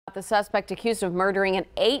The suspect accused of murdering an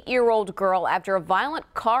 8-year-old girl after a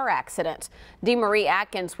violent car accident. DeMarie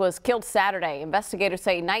Atkins was killed Saturday. Investigators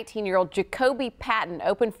say 19-year-old Jacoby Patton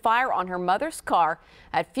opened fire on her mother's car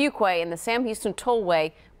at Fuquay in the Sam Houston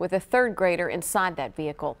Tollway with a third grader inside that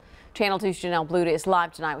vehicle. Channel 2's Janelle Bluda is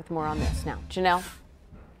live tonight with more on this. Now, Janelle.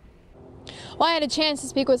 Well, I had a chance to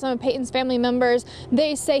speak with some of Peyton's family members.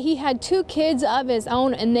 They say he had 2 kids of his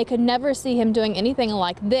own and they could never see him doing anything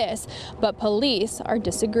like this, but police are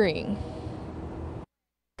disagreeing.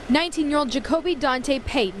 19-year-old Jacoby Dante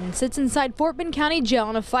Peyton sits inside Fort Bend County Jail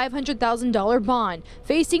on a $500,000 bond,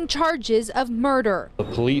 facing charges of murder. The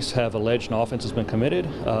police have alleged an offense has been committed.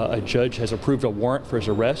 A judge has approved a warrant for his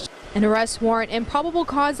arrest. An arrest warrant and probable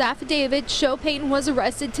cause affidavit show Peyton was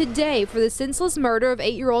arrested today for the senseless murder of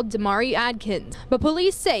 8-year-old DeMarie Atkins. But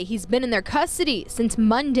police say he's been in their custody since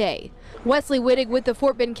Monday. Wesley Wittig with the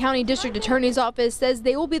Fort Bend County District Attorney's Office says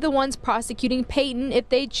they will be the ones prosecuting Peyton if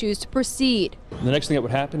they choose to proceed. The next thing that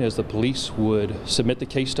would happen is the police would submit the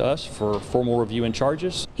case to us for formal review and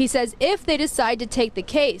charges. He says if they decide to take the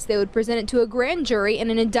case, they would present it to a grand jury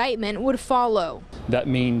and an indictment would follow. That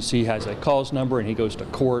means he has a cause number and he goes to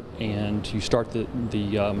court and you start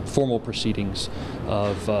the formal proceedings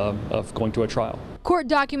of going to a trial. Court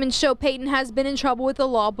documents show Peyton has been in trouble with the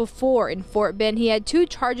law before. In Fort Bend, he had 2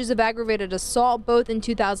 charges of aggravated assault, both in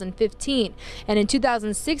 2015. And in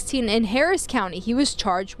 2016 in Harris County, he was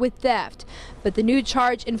charged with theft. But the new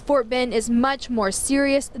charge in Fort Bend is much more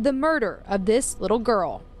serious, the murder of this little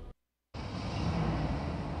girl.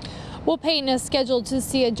 Well, Peyton is scheduled to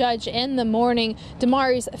see a judge in the morning.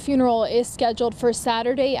 DeMarie's funeral is scheduled for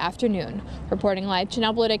Saturday afternoon. Reporting live,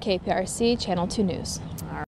 Janelle Bluda, KPRC, Channel 2 News.